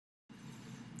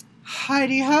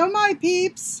Heidi-ho, my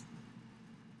peeps.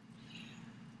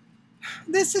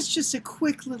 This is just a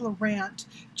quick little rant,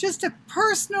 just a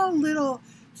personal little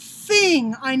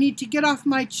thing I need to get off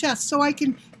my chest so I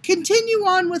can continue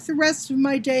on with the rest of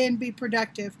my day and be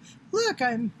productive. Look,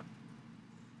 I'm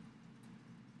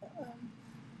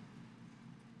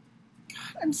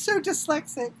so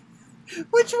dyslexic.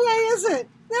 Which way is it?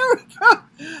 There we go.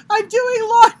 I'm doing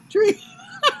laundry.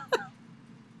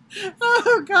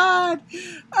 Oh, God.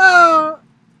 Oh,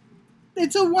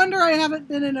 it's a wonder I haven't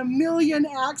been in a million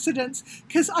accidents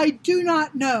because I do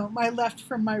not know my left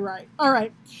from my right. All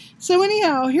right. So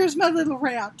anyhow, here's my little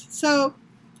rant. So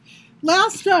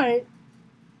last night,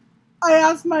 I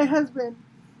asked my husband,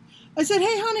 I said,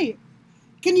 hey, honey,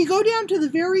 can you go down to the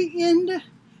very end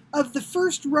of the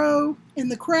first row in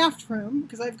the craft room,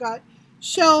 because I've got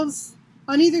shelves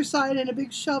on either side and a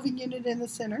big shelving unit in the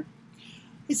center.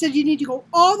 He said, you need to go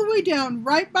all the way down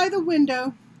right by the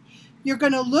window. You're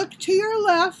going to look to your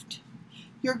left.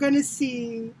 You're going to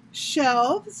see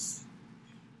shelves.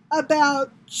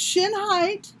 About shin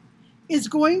height is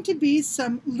going to be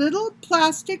some little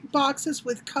plastic boxes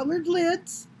with colored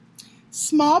lids.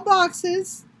 Small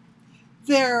boxes.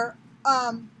 They're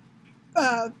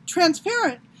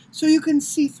transparent, so you can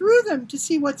see through them to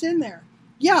see what's in there.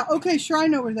 Yeah, okay, sure, I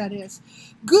know where that is.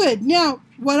 Good. Now,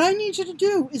 what I need you to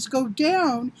do is go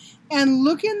down and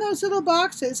look in those little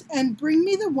boxes and bring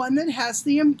me the one that has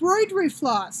the embroidery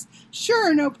floss.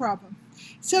 Sure, no problem.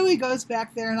 So he goes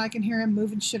back there, and I can hear him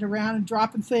moving shit around and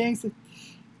dropping things and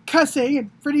cussing, and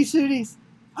pretty soon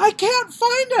I can't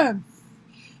find them.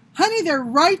 Honey, they're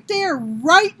right there,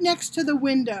 right next to the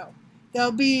window.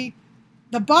 There'll be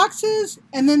the boxes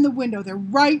and then the window. They're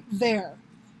right there.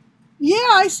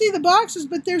 Yeah, I see the boxes,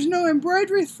 but there's no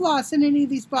embroidery floss in any of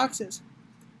these boxes.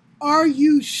 Are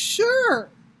you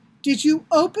sure? Did you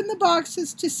open the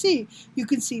boxes to see? You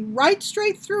can see right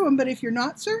straight through them, but if you're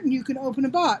not certain, you can open a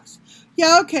box.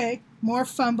 Yeah, okay. More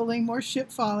fumbling, more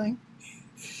shit falling.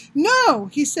 No,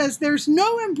 he says, there's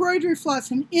no embroidery floss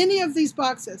in any of these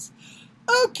boxes.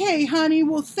 Okay, honey,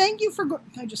 well, thank you for going.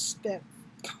 I just spit.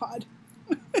 God.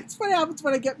 It's what happens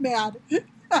when I get mad.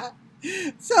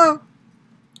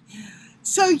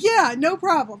 So yeah, no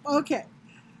problem. Okay.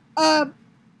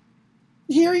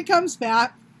 Here he comes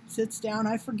back, sits down,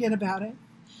 I forget about it.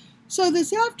 So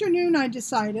this afternoon I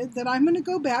decided that I'm going to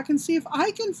go back and see if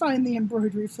I can find the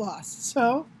embroidery floss.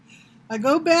 So I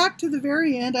go back to the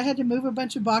very end. I had to move a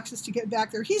bunch of boxes to get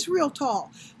back there. He's real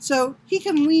tall, so he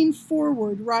can lean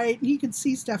forward, right? And he can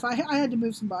see stuff. I had to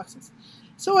move some boxes.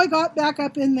 So I got back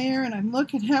up in there, and I'm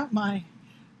looking at my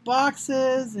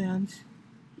boxes, and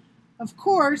of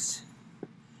course,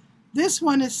 this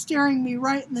one is staring me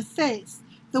right in the face.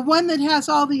 The one that has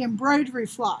all the embroidery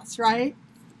floss, right?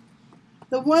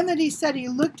 The one that he said he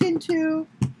looked into,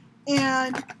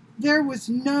 and there was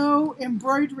no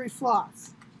embroidery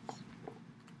floss.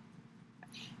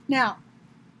 Now,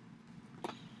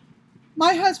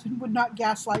 my husband would not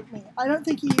gaslight me. I don't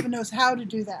think he even knows how to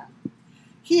do that.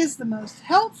 He is the most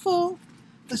helpful,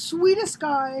 the sweetest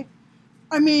guy.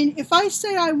 I mean, if I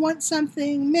say I want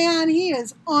something, man, he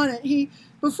is on it.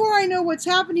 Before I know what's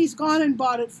happened, he's gone and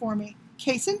bought it for me.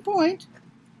 Case in point,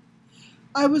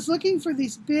 I was looking for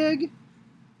these big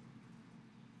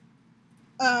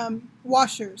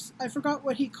washers. I forgot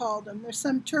what he called them. There's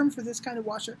some term for this kind of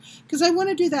washer. Because I want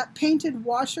to do that painted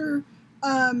washer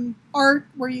art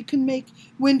where you can make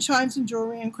wind chimes and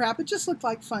jewelry and crap. It just looked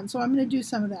like fun, so I'm going to do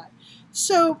some of that.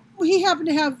 So he happened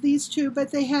to have these two,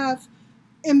 but they have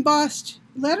embossed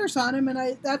letters on them,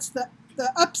 and that's the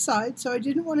upside, so I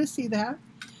didn't want to see that.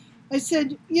 I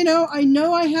said, you know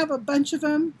I have a bunch of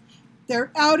them. They're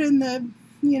out in the,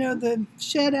 the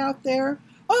shed out there.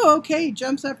 Oh, okay, he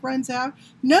jumps up, runs out.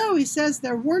 No, he says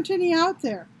there weren't any out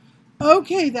there.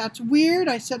 Okay, that's weird.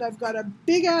 I said, I've got a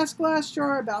big-ass glass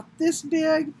jar about this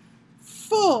big,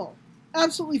 full,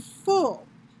 absolutely full,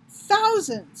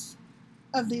 thousands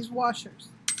of these washers.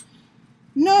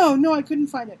 No, I couldn't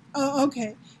find it. Oh,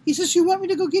 okay. He says, you want me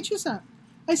to go get you some?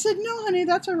 I said, no, honey,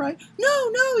 that's all right.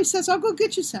 No, he says, I'll go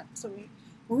get you some. So he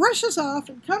rushes off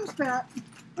and comes back.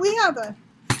 We have a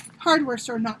hardware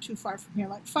store not too far from here,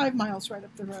 like 5 miles right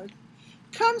up the road.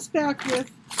 Comes back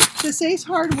with this Ace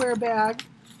Hardware bag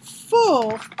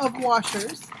full of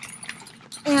washers.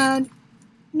 And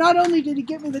not only did he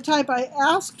get me the type I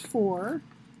asked for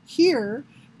here,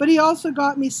 but he also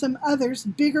got me some others,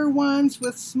 bigger ones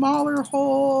with smaller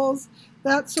holes,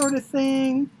 that sort of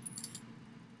thing.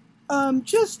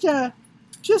 Just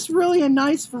really a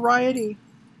nice variety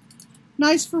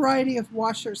of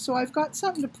washers. So I've got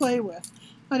something to play with.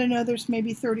 I don't know, there's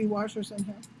maybe 30 washers in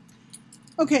here.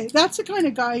 Okay, that's the kind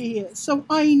of guy he is. So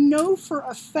I know for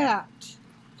a fact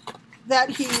that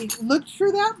he looked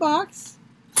through that box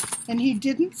and he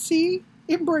didn't see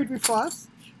embroidery floss,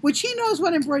 which he knows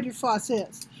what embroidery floss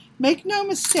is. Make no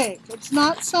mistake, it's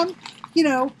not some, you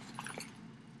know,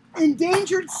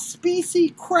 endangered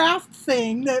species craft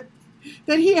thing that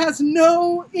he has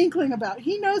no inkling about.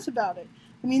 He knows about it.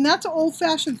 I mean, that's an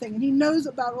old-fashioned thing, and he knows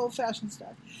about old-fashioned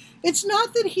stuff. It's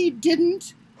not that he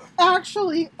didn't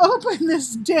actually open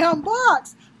this damn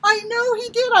box. I know he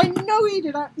did. I know he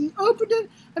did. He opened it.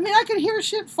 I mean, I could hear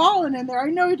shit falling in there. I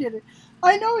know he did it.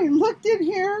 I know he looked in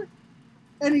here,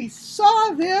 and he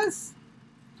saw this,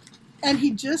 and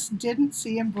he just didn't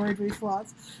see embroidery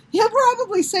floss. He'll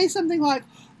probably say something like,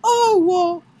 oh,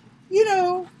 well, you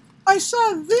know, I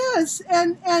saw this,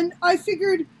 and I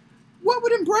figured, what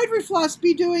would embroidery floss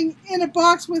be doing in a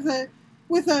box with a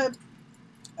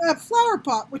flower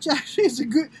pot? Which actually is a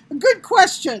good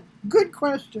question. Good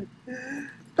question.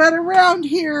 But around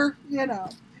here, you know.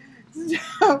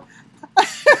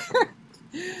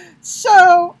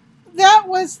 So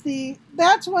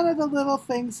that's one of the little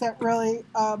things that really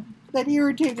that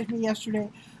irritated me yesterday.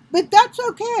 But that's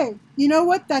okay. You know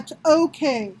what? That's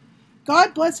okay.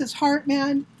 God bless his heart,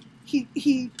 man.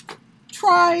 He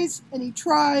tries and he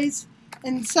tries,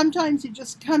 and sometimes he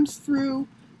just comes through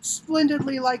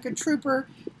splendidly like a trooper.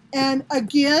 And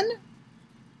again,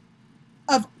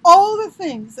 of all the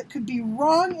things that could be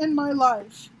wrong in my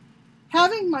life,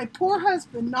 having my poor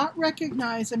husband not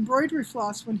recognize embroidery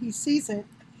floss when he sees it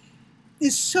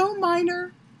is so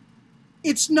minor,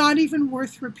 it's not even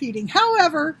worth repeating.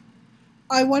 However,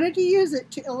 I wanted to use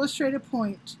it to illustrate a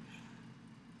point.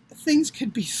 Things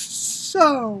could be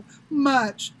so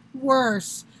much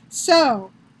worse.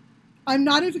 So, I'm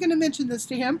not even going to mention this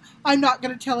to him. I'm not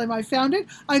going to tell him I found it.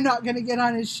 I'm not going to get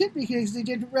on his shit because he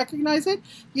didn't recognize it.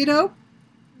 You know,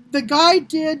 the guy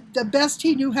did the best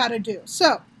he knew how to do.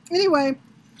 So, anyway,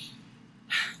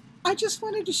 I just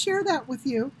wanted to share that with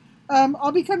you.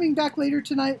 I'll be coming back later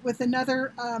tonight with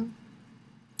another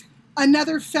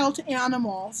felt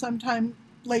animal sometime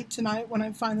late tonight when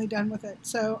I'm finally done with it.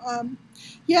 So,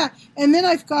 yeah. And then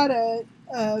I've got a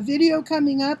video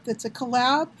coming up that's a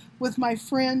collab with my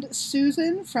friend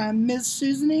Susan from Ms.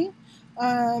 Susany.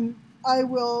 I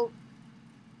will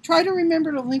try to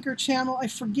remember to link her channel. I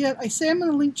forget. I say I'm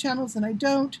going to link channels and I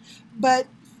don't, but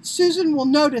Susan will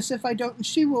notice if I don't, and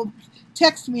she will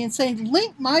text me and say,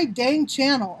 link my dang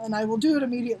channel, and I will do it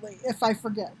immediately if I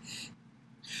forget.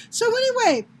 So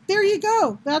anyway, there you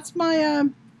go. That's my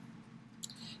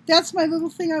little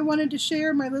thing I wanted to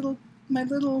share, my little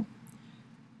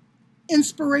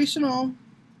inspirational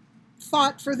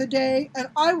thought for the day, and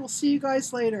I will see you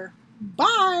guys later.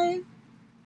 Bye!